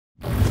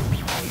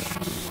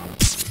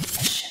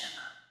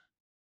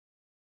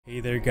Hey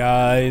there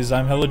guys,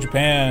 I'm Hello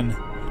Japan,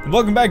 and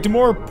welcome back to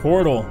more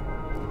Portal.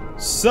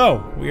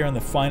 So, we are in the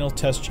final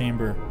test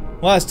chamber.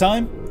 Last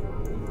time,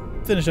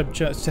 finished up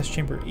test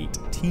chamber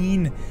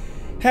 18,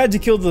 had to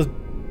kill the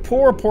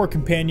poor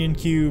companion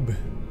cube,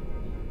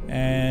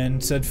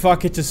 and said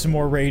fuck it to some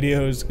more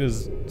radios,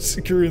 because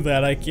screw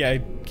that, I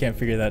can't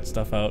figure that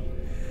stuff out.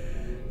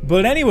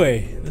 But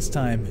anyway, this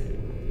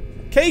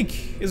time,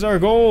 cake is our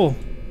goal,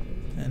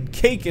 and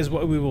cake is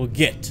what we will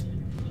get.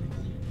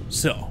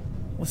 So,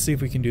 let's see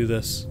if we can do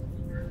this.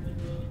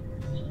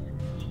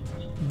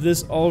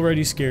 This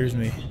already scares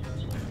me.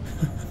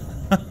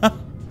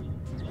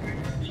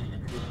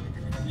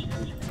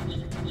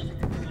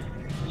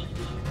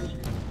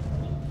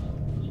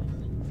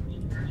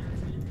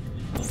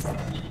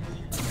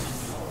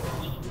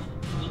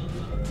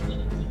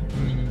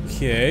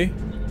 Okay. Here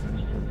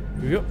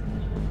we go.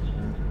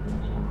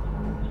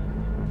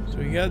 So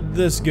we got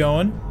this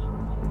going.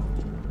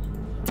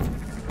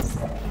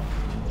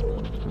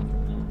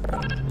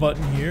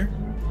 Button here.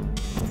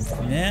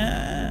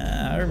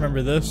 Yeah, I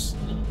remember this.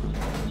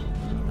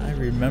 I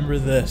remember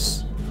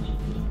this.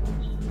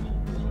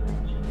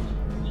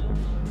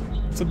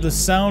 So the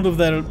sound of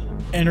that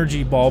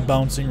energy ball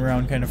bouncing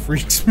around kind of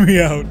freaks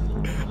me out.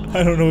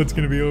 I don't know what's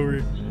gonna be over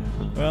here.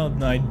 Well,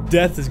 my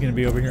death is gonna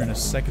be over here in a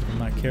second if I'm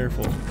not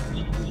careful.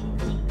 You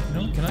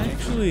know, can I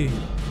actually...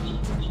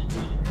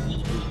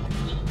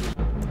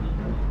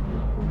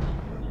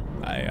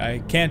 I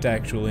can't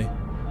actually.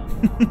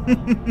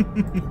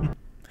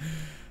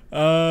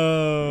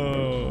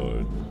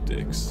 Oh,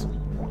 dicks.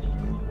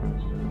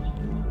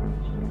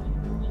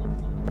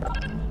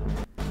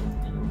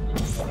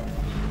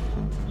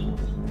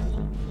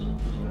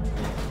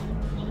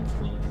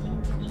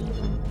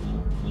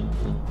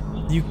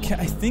 You can,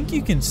 I think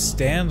you can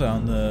stand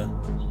on the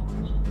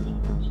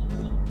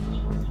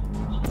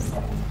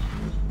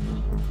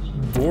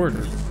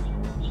border.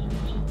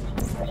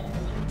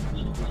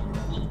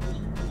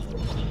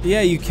 Yeah,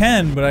 you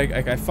can, but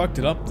I fucked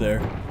it up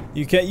there.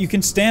 You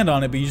can stand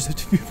on it, but you just have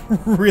to be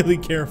really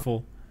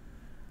careful.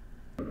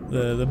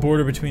 The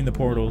border between the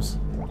portals.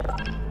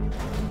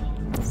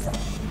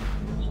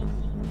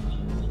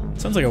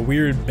 Sounds like a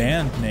weird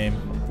band name.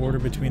 Border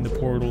between the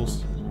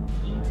portals.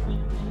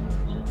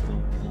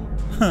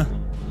 Huh.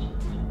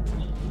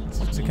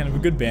 It's a kind of a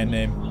good band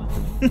name.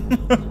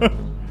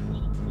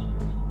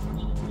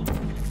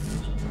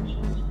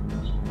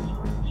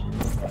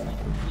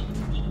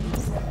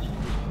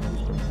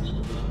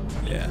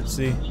 Yeah,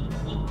 see?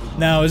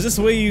 Now, is this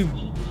the way you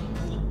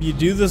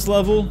do this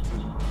level?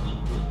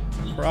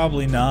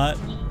 Probably not.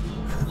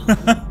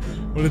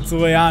 But it's the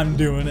way I'm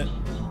doing it.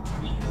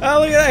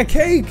 Oh, look at that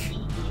cake!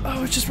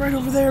 Oh, it's just right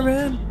over there,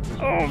 man.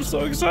 Oh, I'm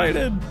so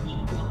excited.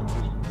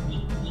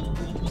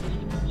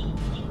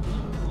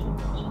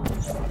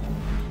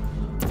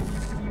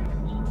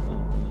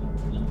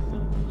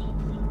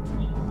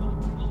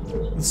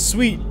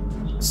 Sweet,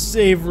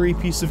 savory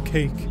piece of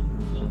cake.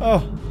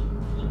 Oh.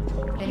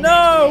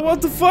 No,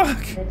 what the fuck?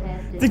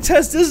 The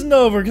test isn't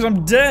over because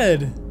I'm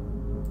dead.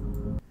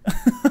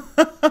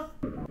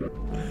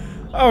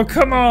 Oh,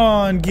 come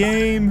on,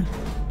 game.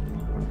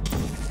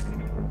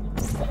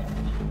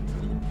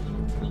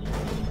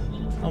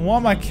 I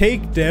want my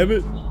cake, damn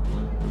it.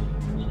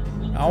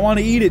 I want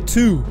to eat it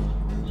too.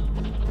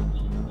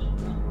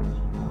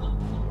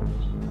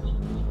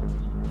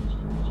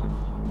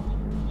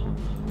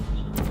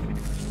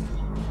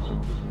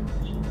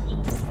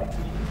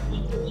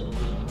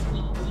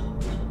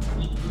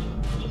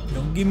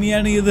 Give me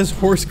any of this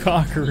horse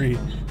cockery.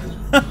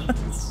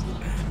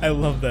 I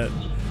love that.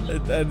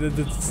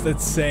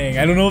 That's saying.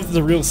 I don't know if it's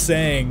a real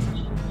saying,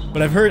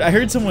 but I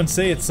heard someone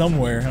say it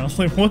somewhere, and I was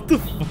like, what the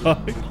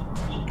fuck?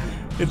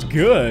 It's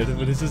good,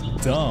 but it's just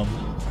dumb.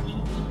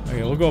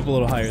 Okay, we'll go up a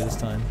little higher this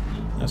time.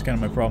 That's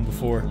kind of my problem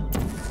before.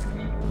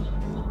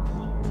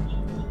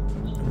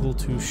 A little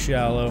too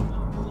shallow.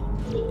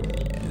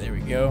 Yeah, there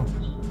we go.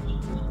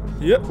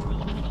 Yep.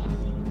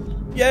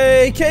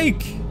 Yay,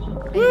 cake!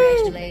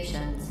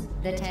 Congratulations.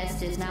 The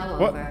test is now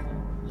over.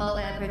 All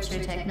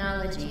Aperture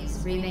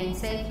technologies remain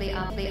safely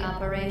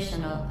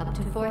operational up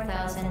to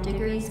 4,000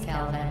 degrees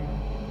Kelvin.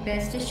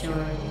 Rest assured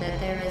that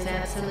there is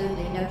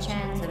absolutely no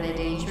chance of a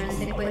dangerous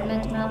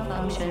equipment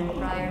malfunction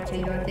prior to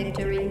your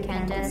victory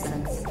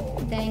incandescence.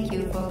 Thank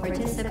you for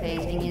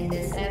participating in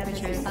this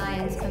Aperture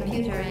Science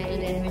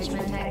computer-aided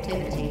enrichment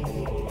activity.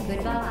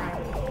 Goodbye.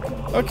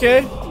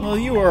 Okay, well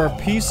you are a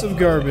piece of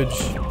garbage.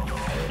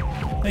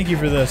 Thank you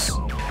for this.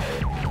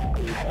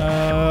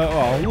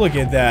 Oh, look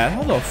at that.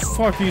 How the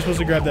fuck are you supposed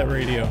to grab that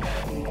radio?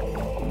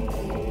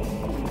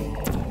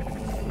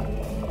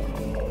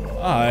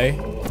 I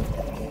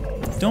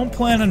don't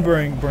plan on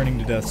burning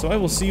to death, so I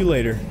will see you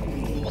later.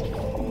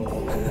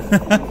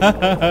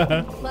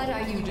 What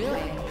are you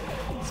doing?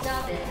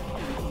 Stop it.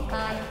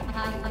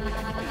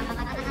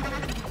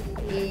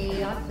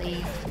 We are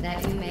pleased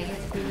that you made it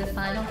through the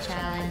final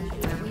challenge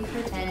where we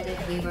pretended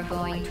we were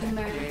going to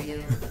murder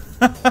you.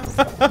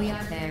 We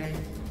are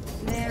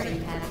very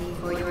happy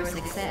for your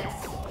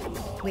success.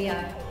 We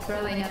are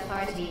throwing a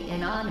party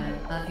in honor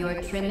of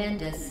your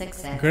tremendous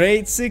success.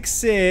 Great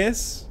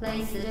success.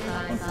 Place the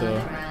device on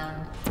the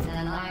ground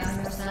and align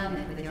your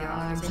stomach with your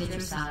arms at your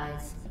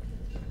sides.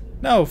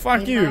 No,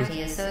 fuck A you.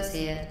 party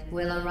associate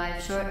will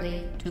arrive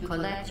shortly to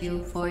collect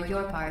you for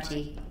your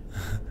party.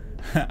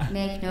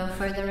 Make no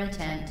further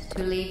attempt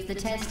to leave the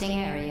testing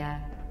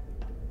area.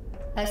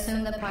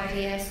 Assume the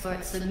party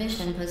escort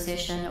submission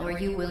position or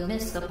you will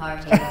miss the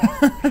party.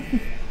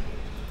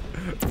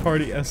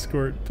 Party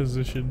escort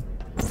position.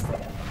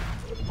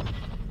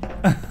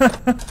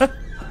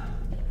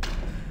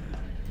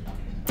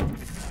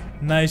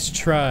 Nice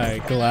try,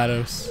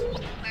 GLaDOS.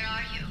 Where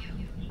are you?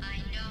 I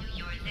know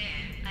you're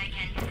there. I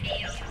can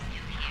feel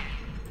you here.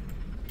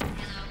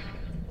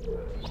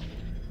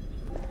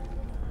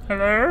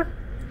 Hello?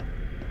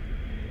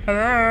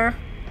 Hello?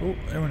 Oh,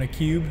 I want a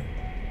cube.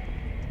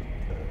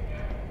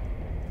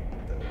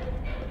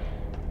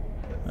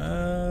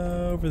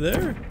 Over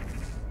there?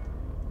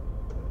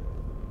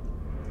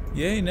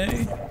 Yay,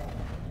 nay?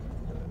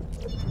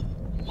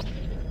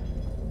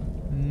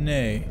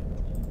 Nay.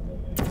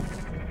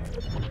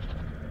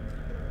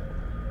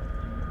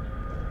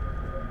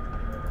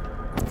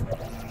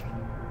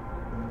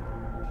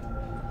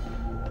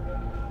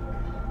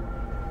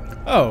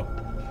 Oh.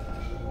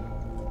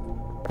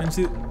 Didn't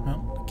see.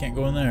 Oh, can't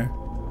go in there.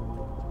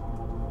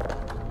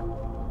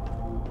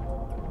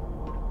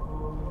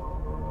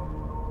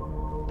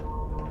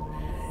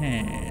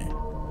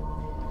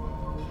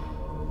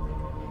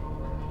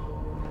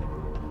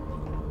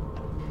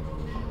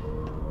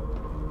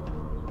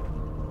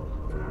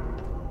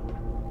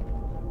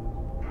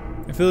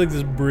 I feel like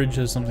this bridge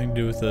has something to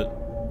do with it.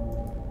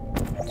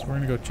 So we're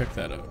gonna go check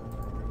that out.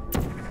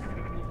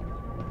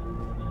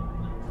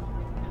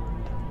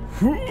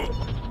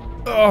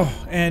 Oh,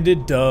 and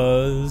it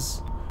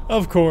does.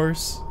 Of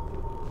course.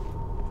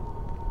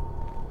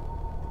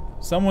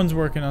 Someone's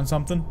working on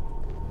something.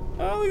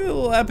 Oh, look at the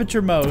little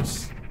aperture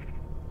mouse.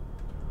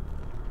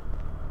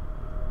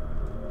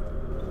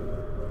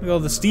 Look at all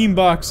the steam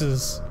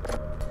boxes.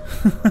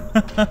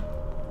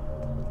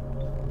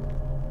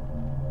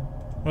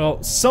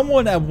 Well,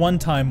 someone at one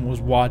time was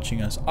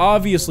watching us.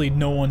 Obviously,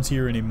 no one's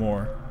here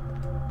anymore.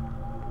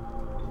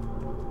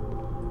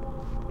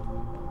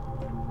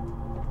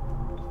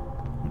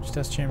 Which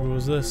test chamber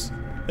was this?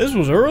 This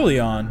was early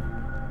on.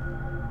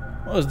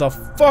 What was the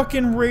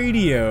fucking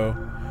radio?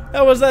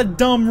 That was that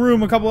dumb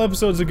room a couple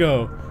episodes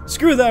ago.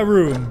 Screw that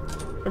room.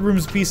 That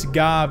room's a piece of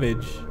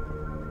garbage.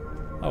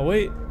 Oh,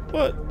 wait.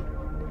 What?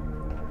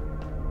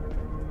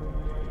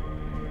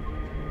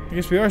 I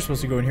guess we are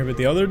supposed to go in here, but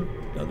the other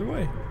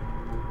way.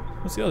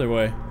 What's the other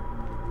way?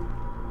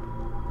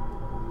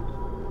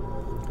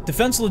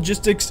 Defense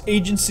Logistics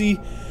Agency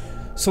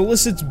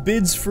solicits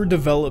bids for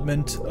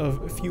development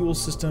of fuel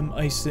system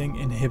icing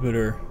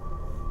inhibitor.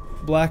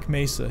 Black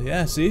Mesa.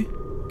 Yeah, see?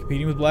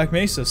 Competing with Black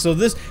Mesa. So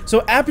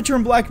Aperture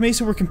and Black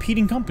Mesa were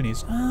competing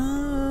companies.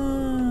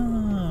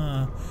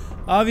 Ah.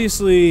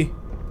 Obviously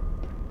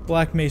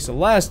Black Mesa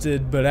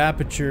lasted, but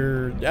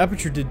Aperture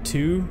did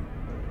too.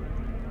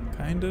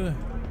 Kinda.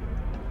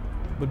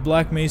 But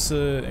Black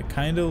Mesa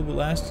kinda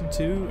lasted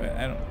too.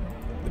 I don't.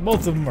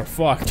 Both of them are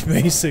fucked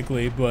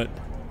basically, but.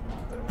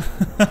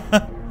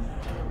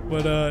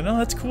 But no,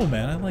 that's cool,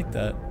 man. I like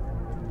that.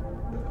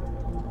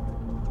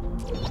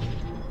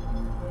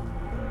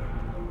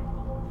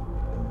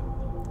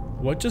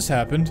 What just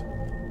happened?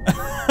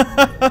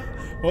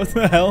 What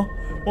the hell?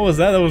 What was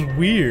that? That was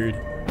weird.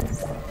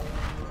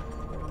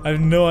 I have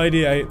no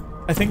idea.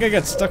 I think I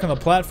got stuck on the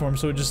platform,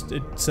 so it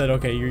said,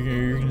 okay,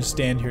 you're gonna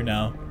stand here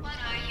now. What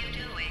are you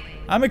doing?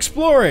 I'm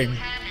exploring. You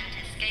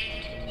haven't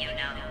escaped, you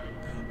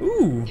know.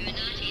 Ooh. You're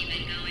not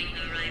even going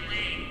the right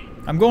way.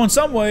 I'm going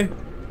some way. Hello?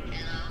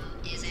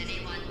 Is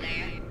anyone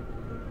there?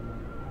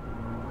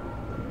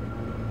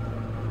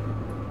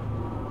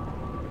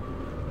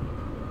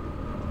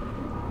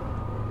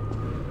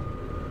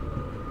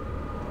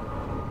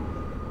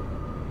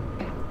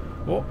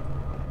 Oh.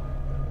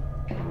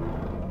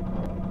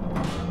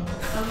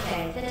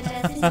 Okay, the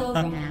test is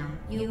over now.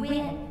 You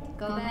win.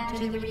 Go back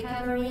to the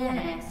recovery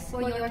annex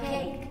for your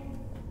cake.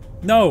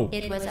 No.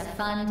 It was a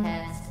fun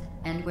test,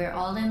 and we're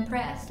all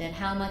impressed at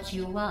how much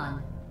you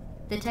won.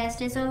 The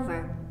test is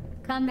over.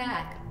 Come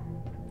back.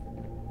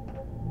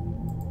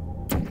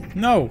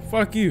 No.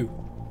 Fuck you.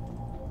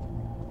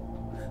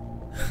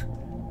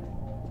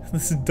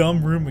 This is a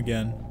dumb room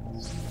again.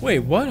 Wait,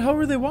 what? How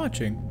were they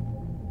watching?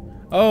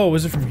 Oh,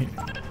 was it from here?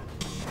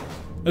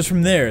 It was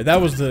from there.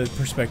 That was the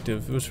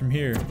perspective. It was from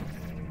here.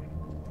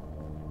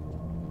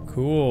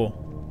 Cool.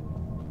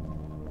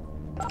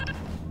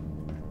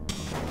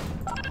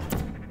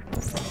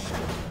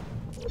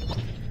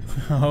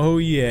 Oh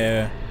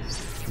yeah.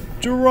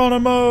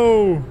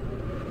 Geronimo!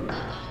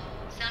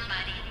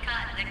 Somebody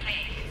cut the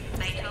cake.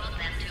 I told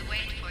them to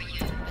wait for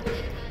you, but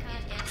they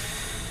can't get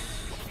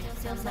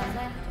still some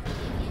left.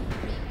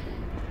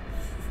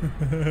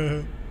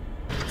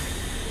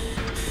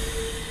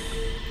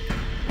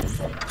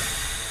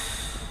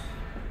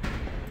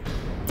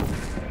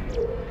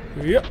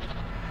 Yep.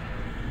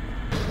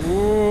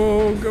 Whoa.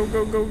 Go,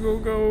 go, go, go,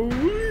 go.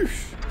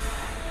 Whoosh.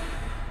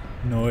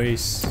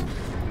 Nice.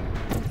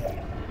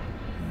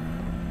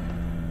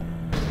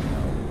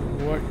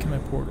 What can I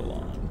portal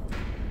on?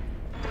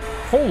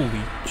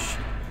 Holy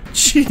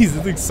jeez,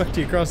 that thing sucked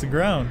you across the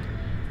ground.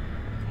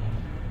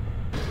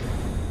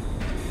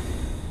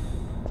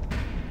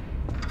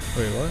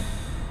 Wait, what?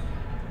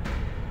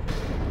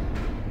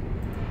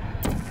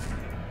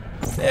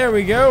 There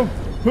we go.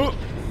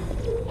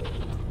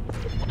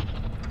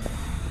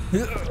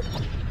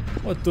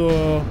 What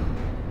the?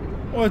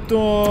 What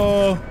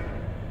the?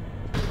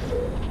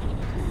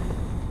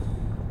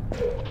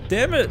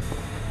 Damn it!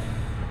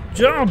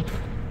 Jump!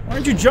 Why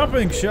aren't you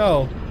jumping,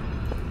 Chell?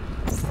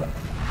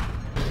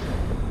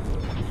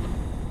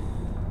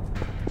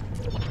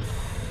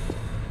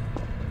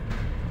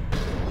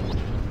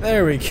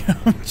 There we go.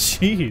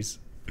 Jeez.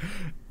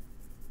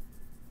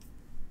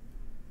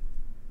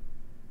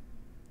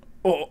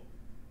 Oh.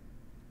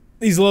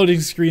 These loading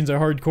screens are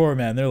hardcore,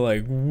 man. They're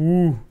like,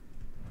 woo.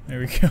 There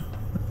we go.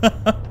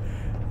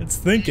 It's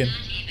thinking. You're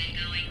not even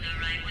going the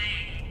right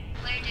way.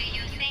 Where do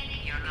you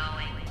think you're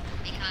going?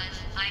 Because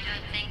I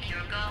don't think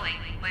you're going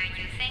where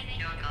you think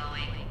you're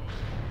going.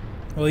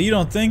 Well, you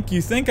don't think.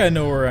 You think I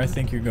know where I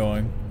think you're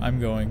going. I'm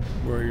going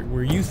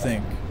where you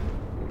think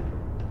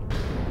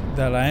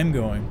that I am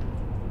going.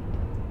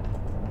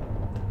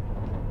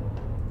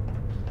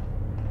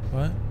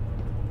 What?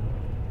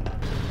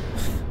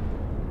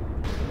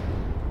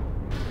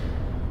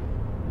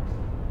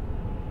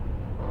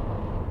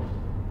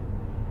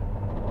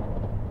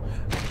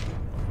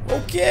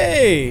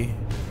 Okay.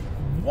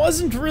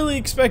 Wasn't really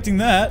expecting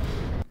that.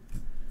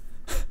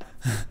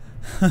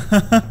 You're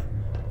not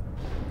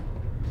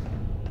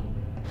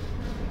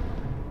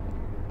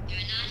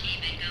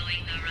even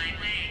going the right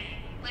way.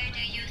 Where do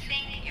you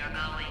think you're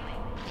going?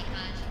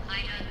 Because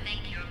I don't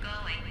think you're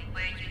going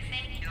where you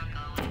think you're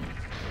going.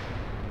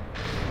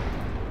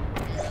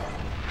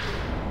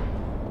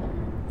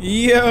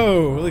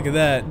 Yo, look at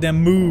that.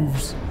 Them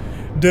moves.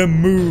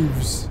 Them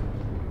moves.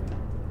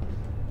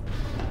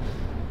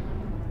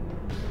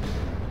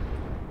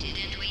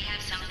 Didn't we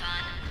have some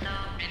fun,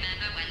 though?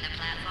 Remember when the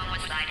platform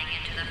was sliding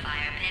into the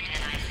fire pit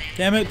and I said,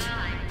 Damn it.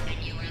 "Goodbye," and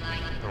you were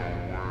like,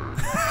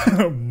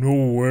 No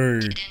way.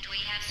 didn't we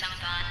have some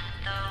fun,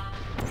 though?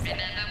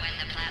 Remember when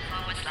the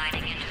platform was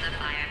sliding into the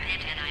fire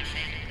pit and I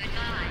said,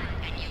 goodbye,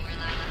 and you were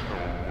like,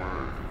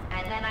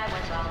 and then I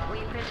was wrong.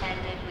 We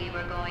pretended we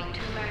were going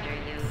to murder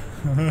you.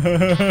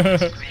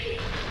 That was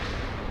great.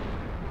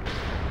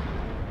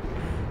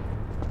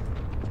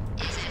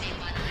 Is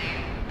anyone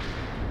there?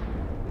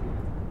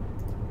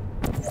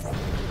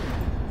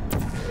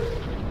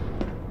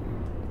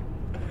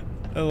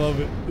 I love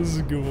it. This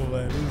is cool,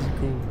 man. This is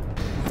cool.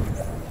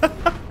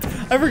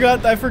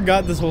 I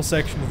forgot this whole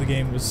section of the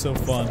game was so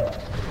fun.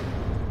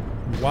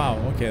 Wow,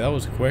 okay, that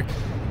was quick.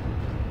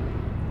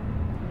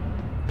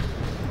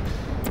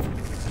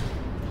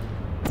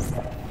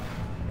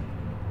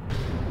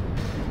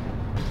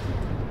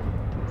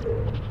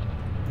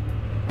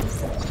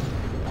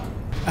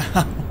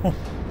 Ow.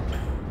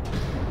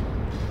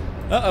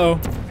 Uh-oh.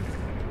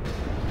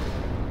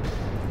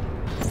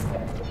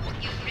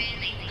 You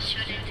really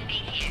shouldn't be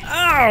here.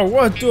 Ow,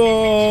 what the?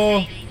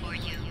 For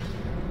you.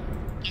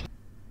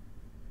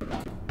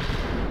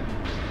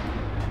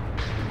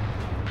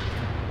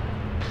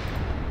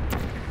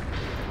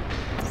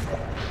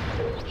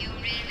 You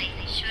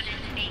really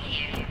shouldn't be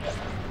here.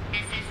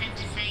 This isn't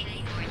safe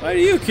for you. Why do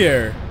you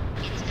care?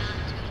 It's not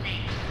too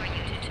late for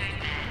you to turn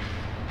back.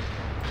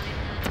 I'm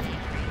not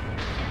angry.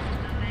 Just go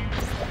back.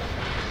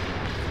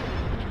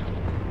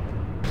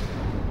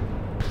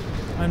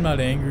 I'm not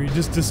angry,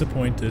 just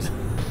disappointed.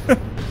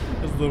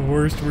 That's the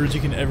worst words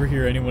you can ever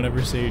hear anyone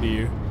ever say to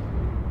you.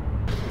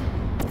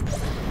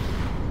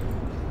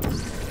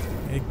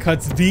 It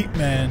cuts deep,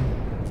 man.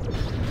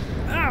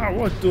 Ah,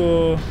 what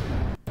the?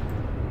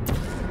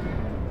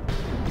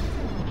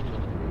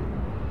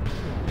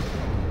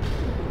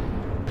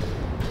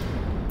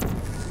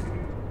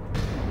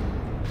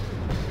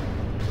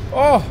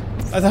 Oh!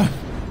 I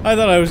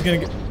thought I was gonna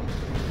get...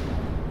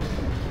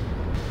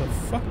 What the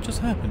fuck just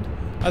happened?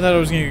 I thought I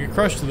was gonna get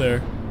crushed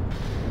there.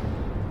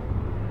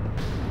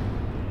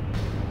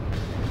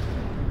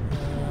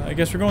 I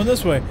guess we're going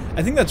this way.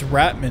 I think that's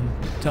Ratman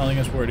telling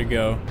us where to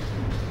go.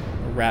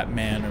 Or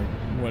Ratman or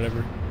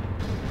whatever.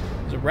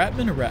 Is it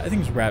Ratman or Rat? I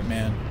think it's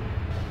Ratman.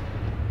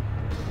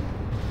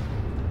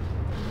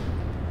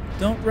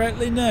 Don't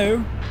rightly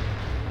know.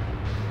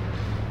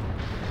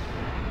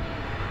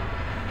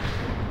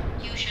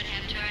 You should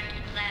have turned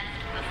left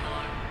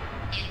before.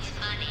 It's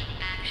funny,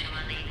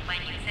 actually,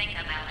 when you think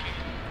about it.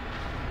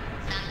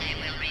 Someday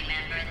we'll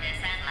remember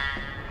this and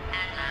laugh,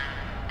 and laugh,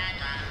 and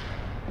laugh.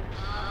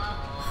 Oh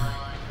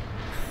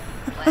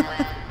boy.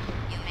 Well,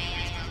 you may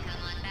as well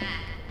come on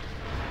back.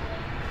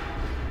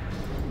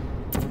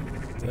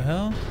 What the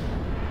hell?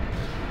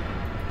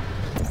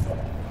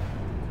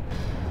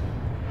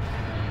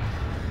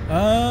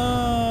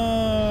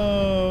 Oh,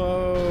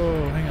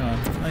 hang on.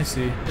 I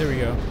see. There we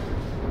go.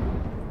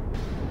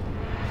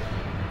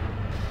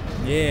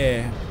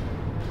 Yeah.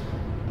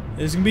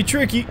 This is gonna be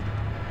tricky.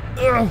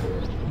 Ugh.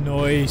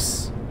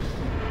 Nice.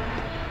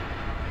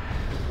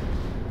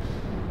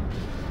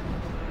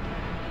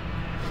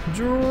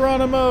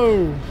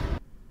 Geronimo.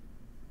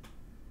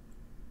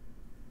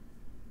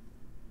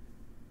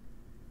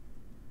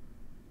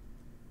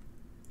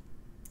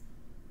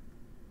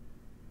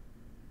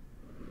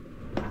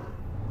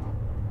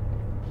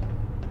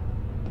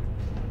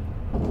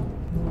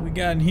 What we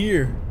got in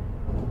here?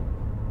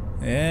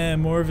 Yeah,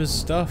 more of his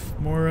stuff.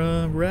 More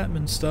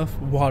Ratman stuff.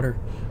 Water.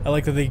 I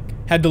like that they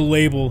had to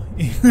label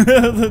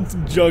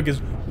the jug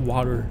as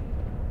water.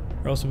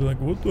 Or else they'd be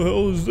like, what the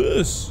hell is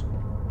this?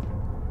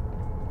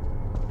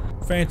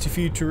 Fancy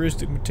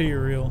futuristic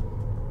material.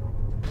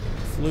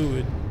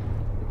 Fluid.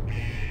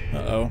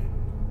 Uh-oh.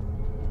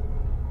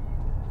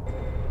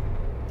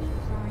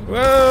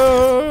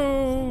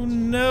 Whoa!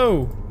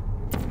 No!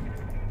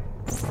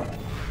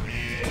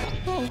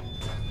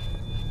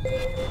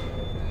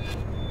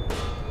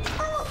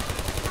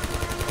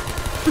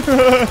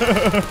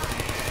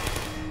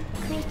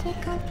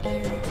 Critical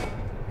error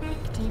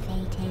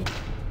activated.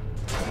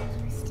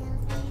 You still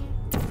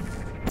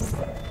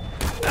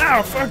there?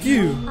 Ow, fuck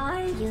you!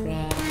 Are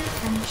you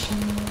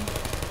functioning?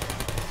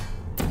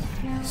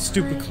 No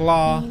Stupid hard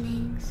claw.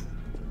 feelings.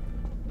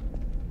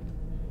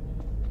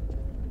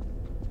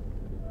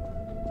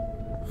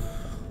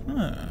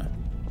 Huh.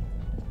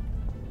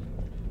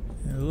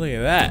 Yeah, look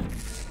at that.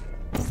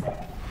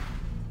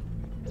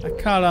 I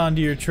caught on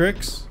to your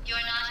tricks. You're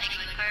not a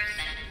good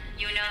person.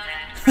 You know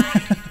that,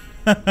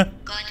 right?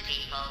 Good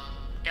people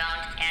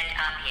don't end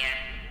up here.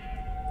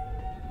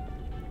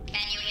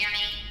 Can you hear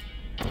me?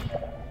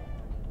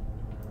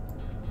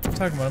 I'm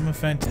talking about I'm a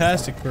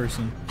fantastic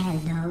person.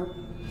 Hello.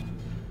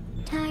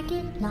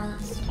 Target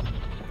lost.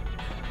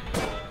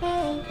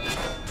 Hey.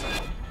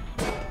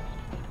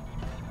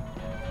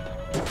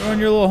 Go in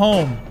your little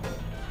home.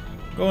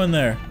 Go in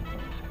there.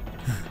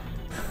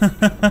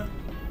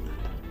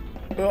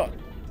 Ugh.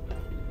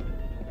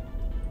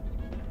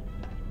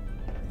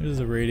 There's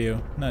the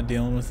radio. Not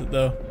dealing with it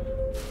though.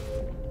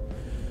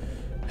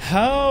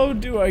 How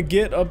do I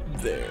get up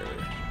there?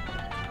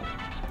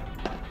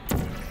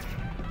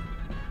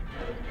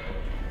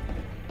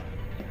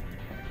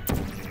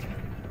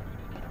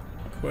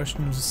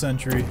 Question of the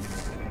century.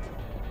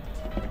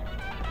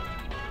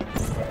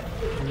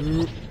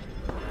 Oop.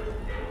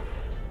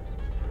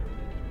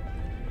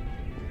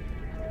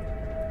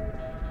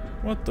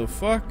 What the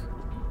fuck?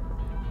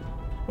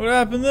 What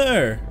happened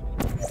there?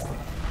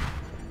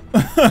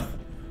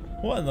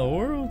 What in the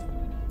world?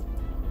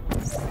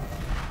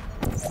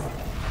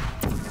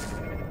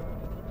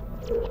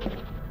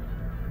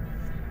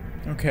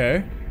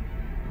 Okay.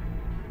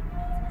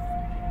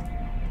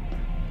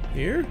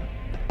 Here?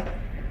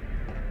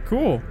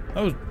 Cool.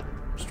 That was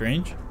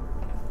strange.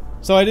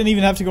 So I didn't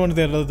even have to go into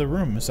that other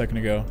room a second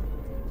ago.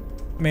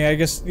 I mean, I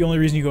guess the only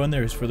reason you go in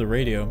there is for the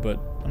radio, but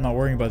I'm not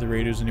worrying about the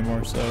radios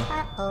anymore, so...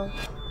 Uh-oh.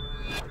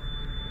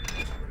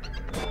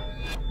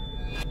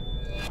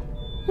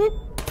 Whoop.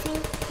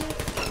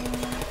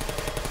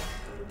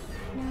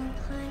 No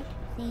hard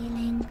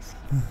feelings.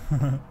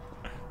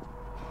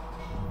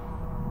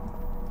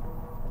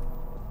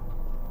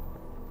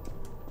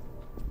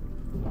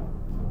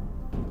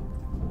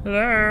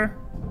 Hello?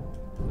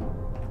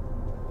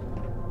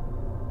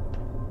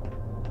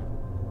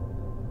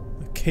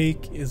 The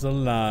cake is a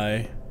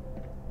lie.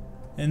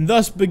 And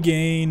thus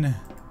began...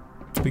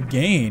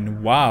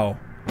 Wow.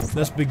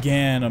 Thus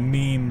began a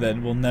meme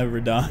that will never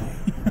die.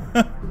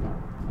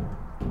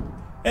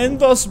 And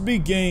thus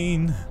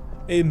began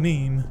a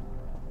meme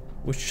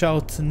which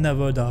shall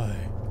never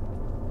die.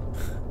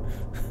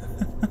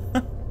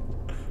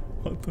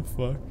 What the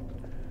fuck?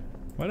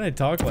 Why did I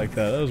talk like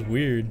that? That was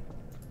weird.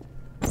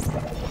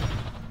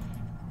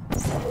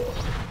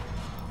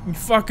 You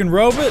fucking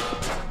robot!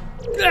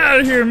 Get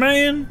out of here,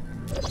 man!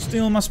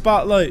 Stealing my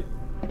spotlight.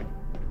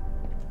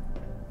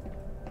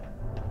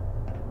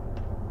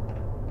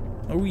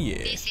 Oh yeah.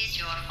 This is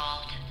your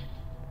fault.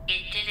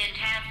 It didn't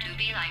have to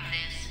be like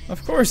this.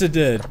 Of course it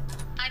did.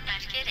 I'm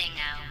not kidding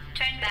now.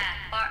 Turn back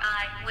or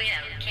I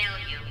will kill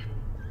you.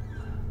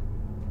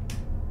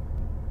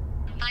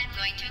 I'm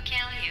going to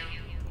kill you.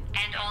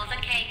 And all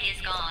the cake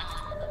is gone.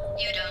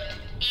 You don't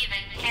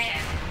even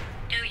care,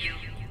 do you?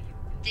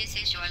 This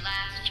is your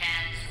last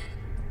chance.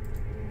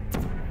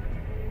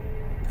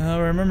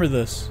 I'll remember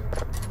this.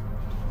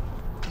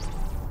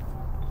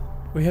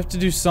 We have to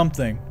do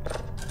something.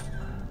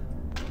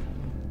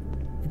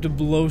 We have to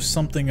blow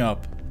something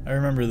up. I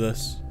remember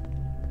this.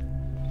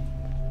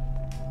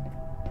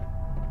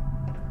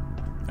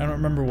 I don't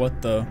remember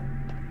what though.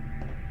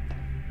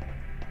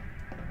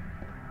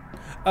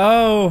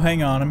 Oh,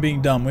 hang on, I'm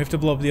being dumb. We have to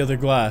blow up the other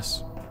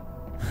glass.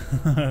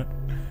 I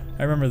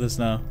remember this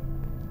now.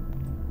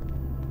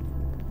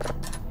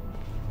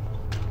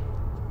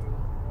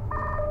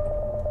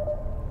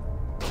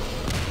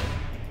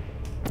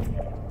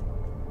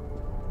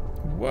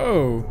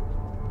 Whoa.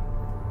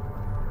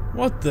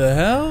 What the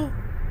hell?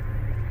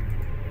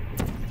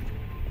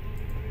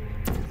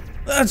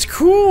 That's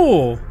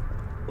cool!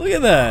 Look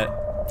at that!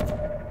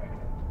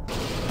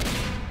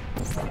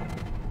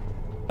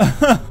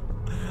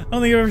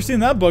 don't think I've ever seen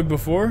that bug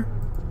before.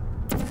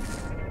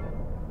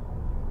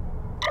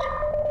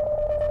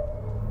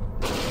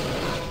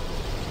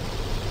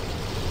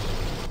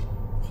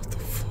 What the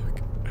fuck?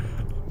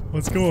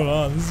 What's going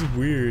on? This is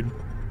weird.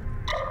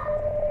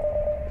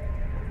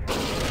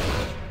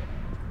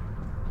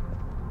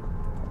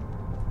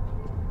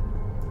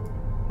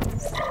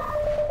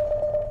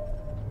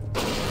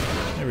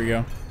 There we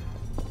go.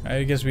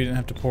 I guess we didn't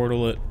have to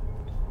portal it.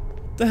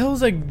 What the hell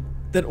is like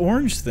that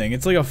orange thing?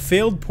 It's like a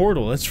failed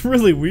portal. That's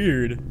really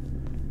weird.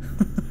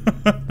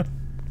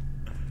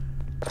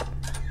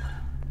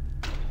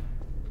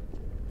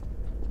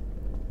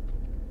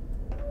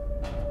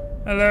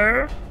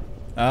 Hello?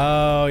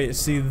 Oh, yeah,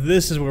 see,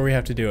 this is where we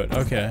have to do it.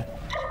 Okay.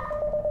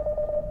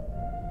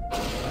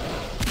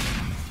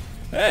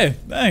 Hey,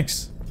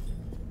 thanks.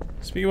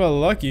 Speaking about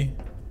lucky.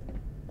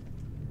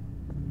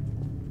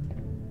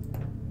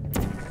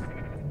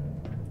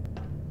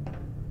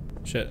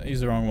 Shit, I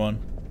used the wrong one.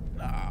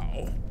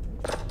 No.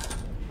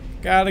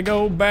 Gotta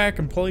go back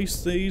and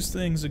place these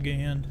things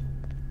again.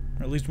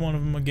 Or at least one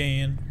of them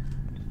again.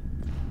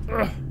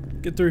 Ugh,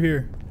 get through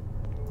here.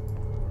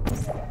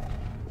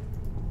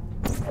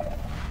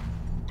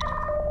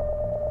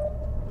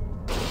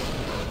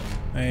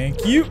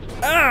 Thank you.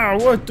 Ah,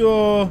 what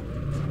the?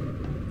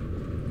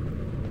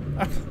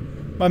 Ah,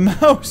 my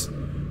mouse.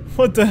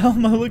 What the hell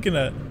am I looking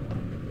at?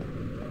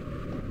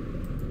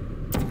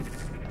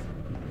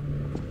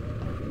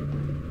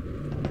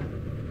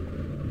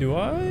 Do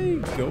I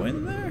go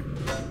in there?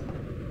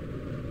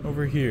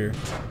 Over here.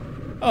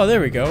 Oh,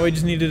 there we go. I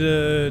just needed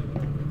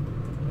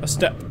a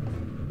step.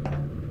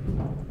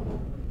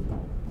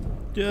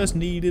 Just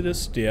needed a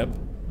step.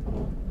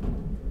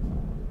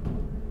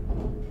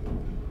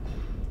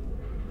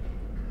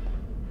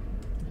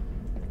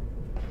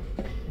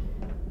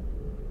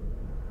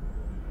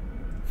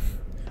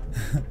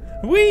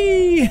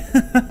 Whee!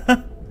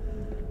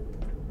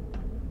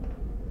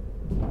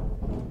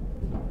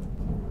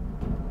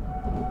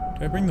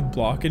 Do I bring the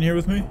block in here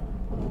with me?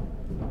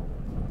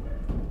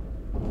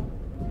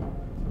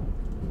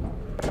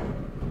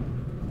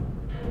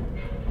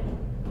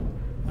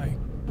 I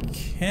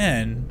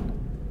can,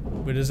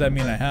 but does that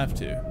mean I have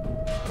to?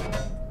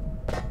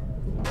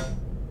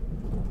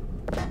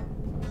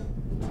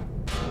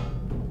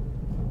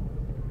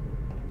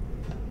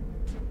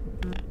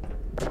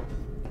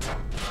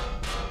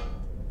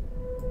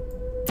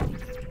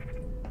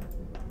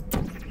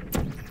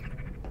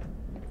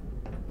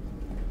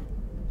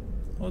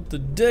 What the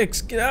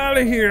dicks? Get out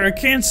of here! I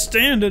can't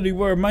stand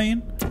anywhere,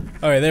 man.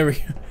 Okay, there we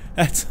go.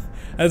 That's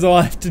all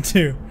I have to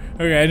do.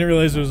 Okay, I didn't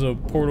realize there was a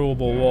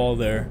portable wall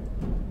there.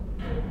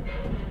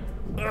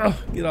 Ugh,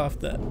 get off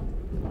that.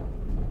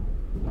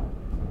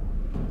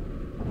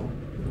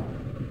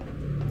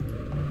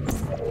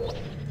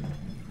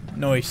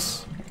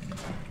 Nice.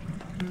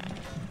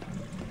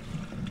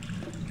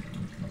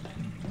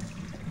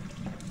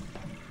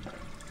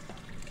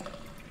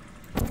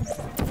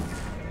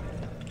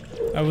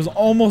 I was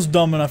almost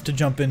dumb enough to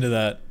jump into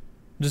that.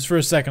 Just for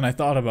a second, I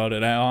thought about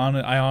it.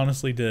 I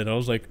honestly did. I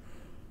was like,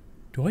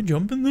 do I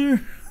jump in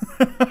there?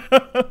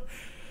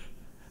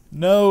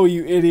 No,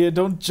 you idiot.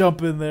 Don't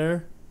jump in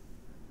there.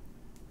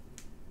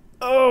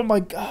 Oh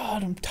my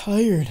god, I'm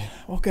tired.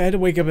 Okay, I had to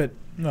wake up at...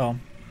 Well,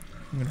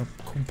 I'm gonna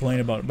complain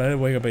about it, but I had to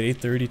wake up at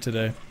 8:30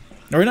 today.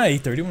 Or not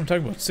 8:30, what am I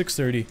talking about?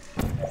 6:30.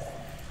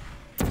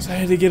 So I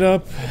had to get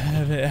up. I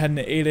had an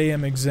 8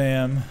 a.m.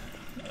 exam.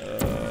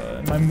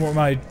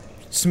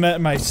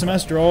 My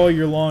semester all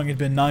year long had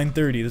been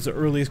 9:30. That's the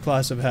earliest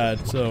class I've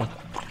had, so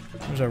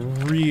it was a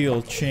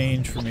real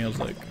change for me. I was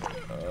like,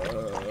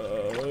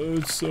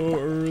 it's so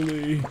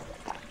early.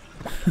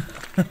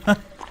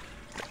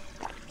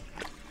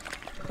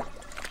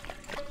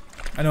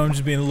 I know I'm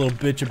just being a little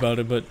bitch about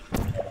it, but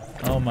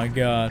oh my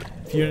god,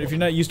 if you're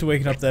not used to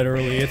waking up that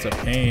early, it's a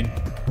pain.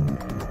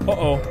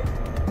 Uh-oh.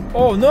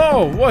 Oh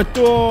no! What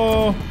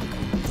the?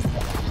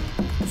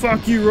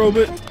 Fuck you,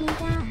 robot.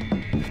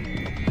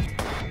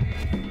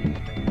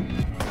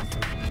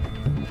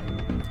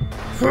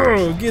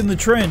 Get in the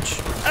trench.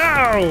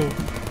 Ow!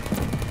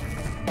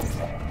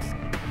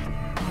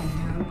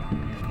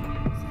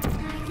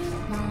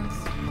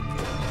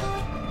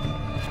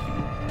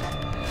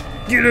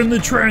 Get in the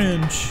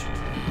trench.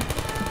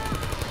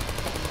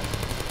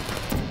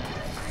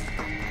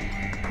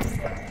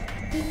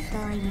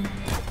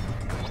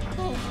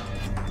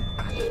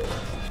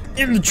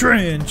 In the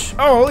trench.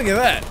 Oh, look at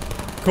that.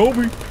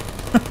 Kobe.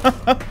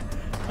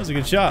 That was a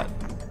good shot.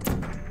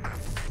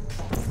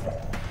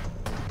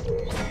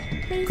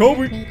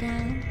 Kobe!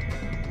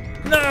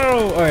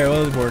 No! Alright,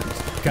 well it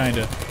worked.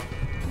 Kinda.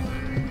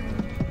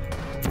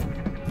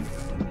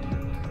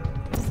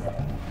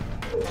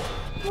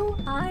 Who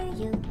are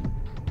you?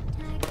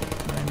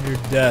 I'm your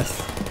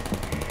death.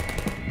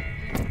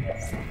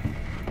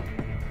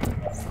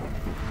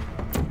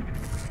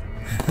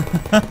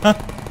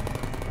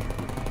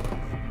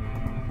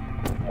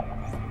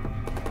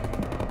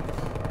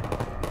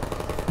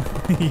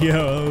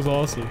 Yeah, that was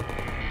awesome.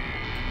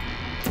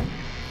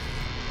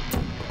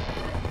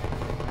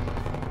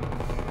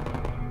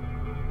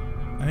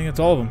 think that's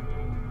all of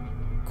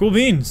them. Cool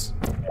beans.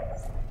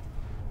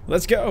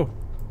 Let's go.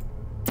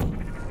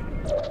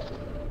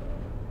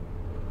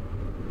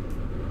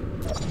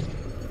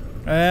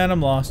 And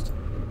I'm lost.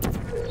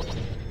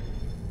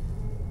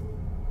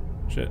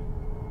 Shit.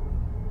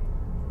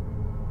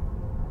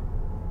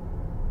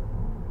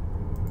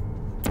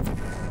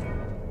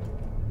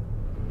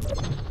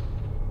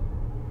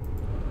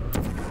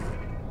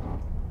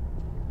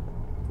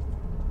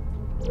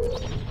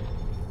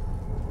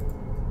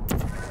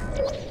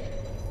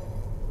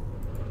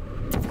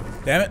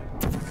 Damn it.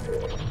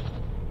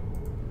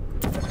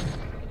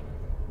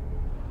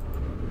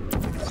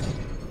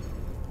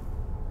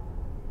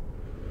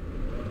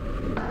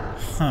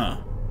 Huh.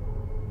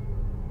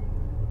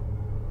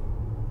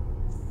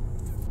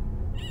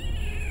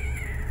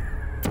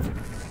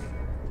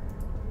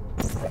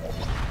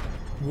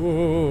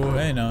 Whoa,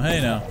 hey now,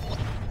 hey now.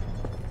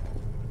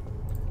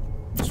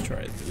 Let's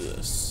try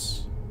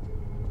this.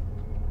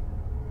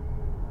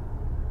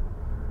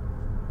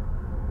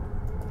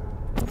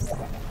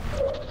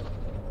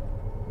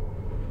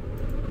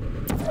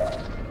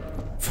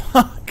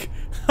 Fuck!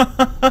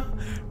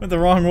 Went the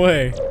wrong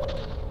way.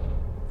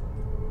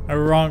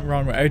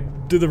 Wrong way. I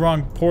did the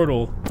wrong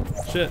portal.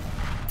 Shit.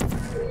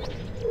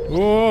 Whoa,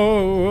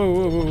 whoa,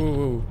 whoa, whoa,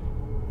 whoa, whoa.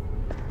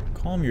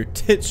 Calm your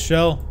tits,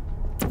 Chell.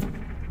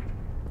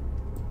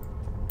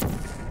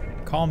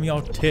 Calm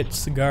your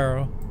tits,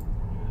 girl.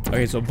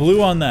 Okay, so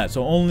blue on that,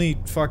 so only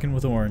fucking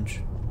with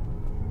orange.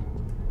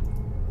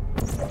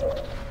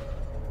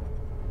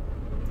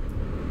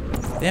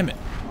 Damn it.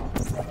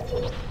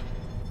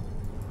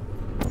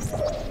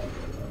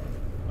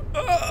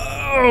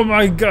 Oh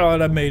my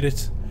god, I made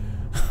it.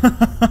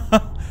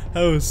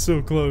 That was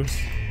so close.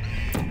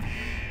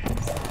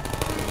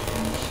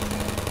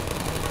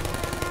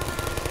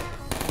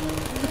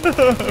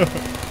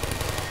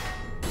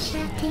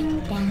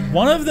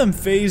 One of them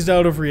phased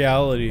out of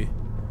reality.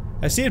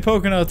 I see it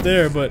poking out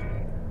there, but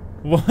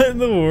what in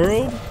the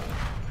world?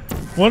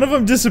 One of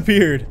them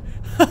disappeared.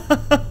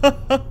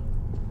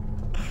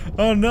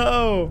 Oh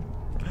no!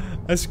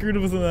 I screwed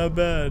with them that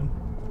bad.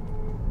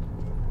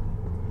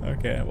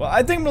 Okay, well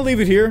I think I'm gonna leave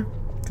it here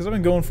because I've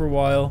been going for a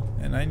while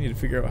and I need to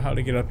figure out how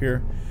to get up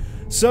here.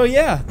 So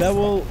yeah,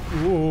 that'll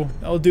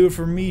do it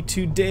for me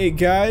today,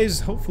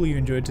 guys. Hopefully you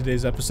enjoyed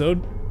today's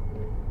episode.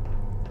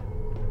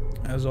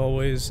 As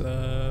always,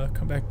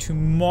 come back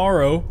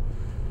tomorrow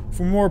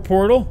for more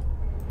Portal.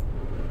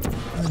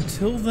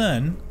 Until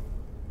then,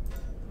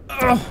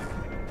 I've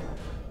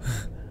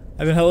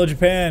been Hello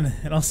Japan,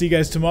 and I'll see you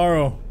guys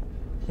tomorrow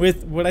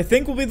with what I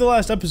think will be the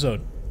last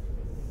episode.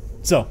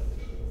 So,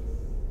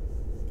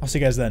 I'll see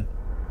you guys then.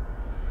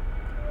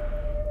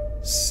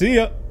 See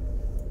ya!